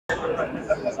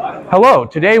Hello,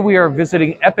 today we are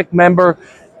visiting Epic member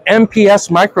MPS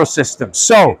microsystems.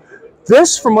 So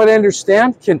this, from what I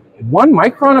understand, can 1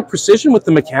 micron of precision with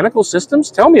the mechanical systems?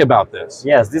 Tell me about this.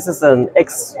 Yes, this is an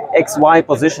XY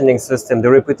positioning system. The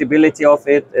repeatability of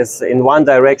it is in one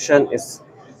direction, is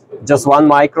just 1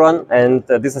 micron, and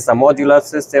this is a modular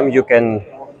system. You can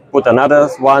put another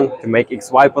one to make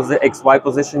XY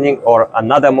positioning, or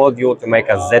another module to make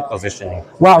a Z positioning.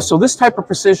 Wow, so this type of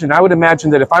precision, I would imagine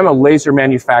that if I'm a laser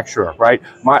manufacturer, right,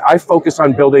 I focus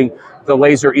on building the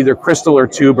laser either crystal or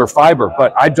tube or fiber,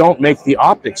 but I don't make the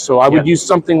optics, so I would use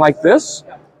something like this?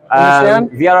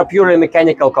 We are a purely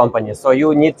mechanical company, so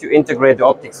you need to integrate the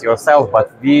optics yourself, but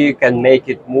we can make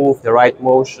it move the right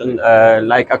motion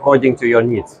like according to your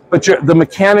needs. But the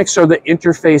mechanics are the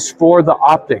interface for the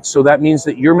optics, so that means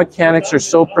that your mechanics are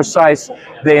so precise,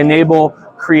 they enable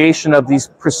creation of these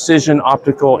precision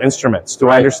optical instruments. Do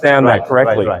I understand that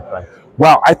correctly? Right.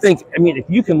 Wow, I mean, if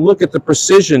you can look at the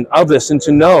precision of this and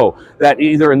to know that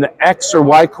either in the X or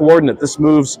Y coordinate, this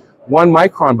moves 1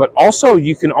 micron, but also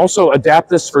you can also adapt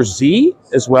this for Z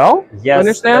as well. Yes,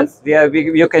 understand? Yeah,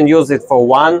 you can use it for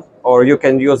one, or you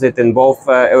can use it in both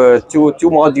two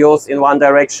modules in one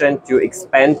direction to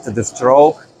expand the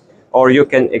stroke, or you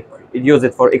can use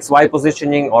it for XY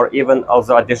positioning, or even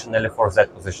also additionally for Z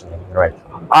positioning. Right.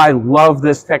 I love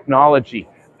this technology.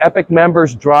 Epic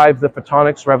members drive the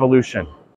photonics revolution.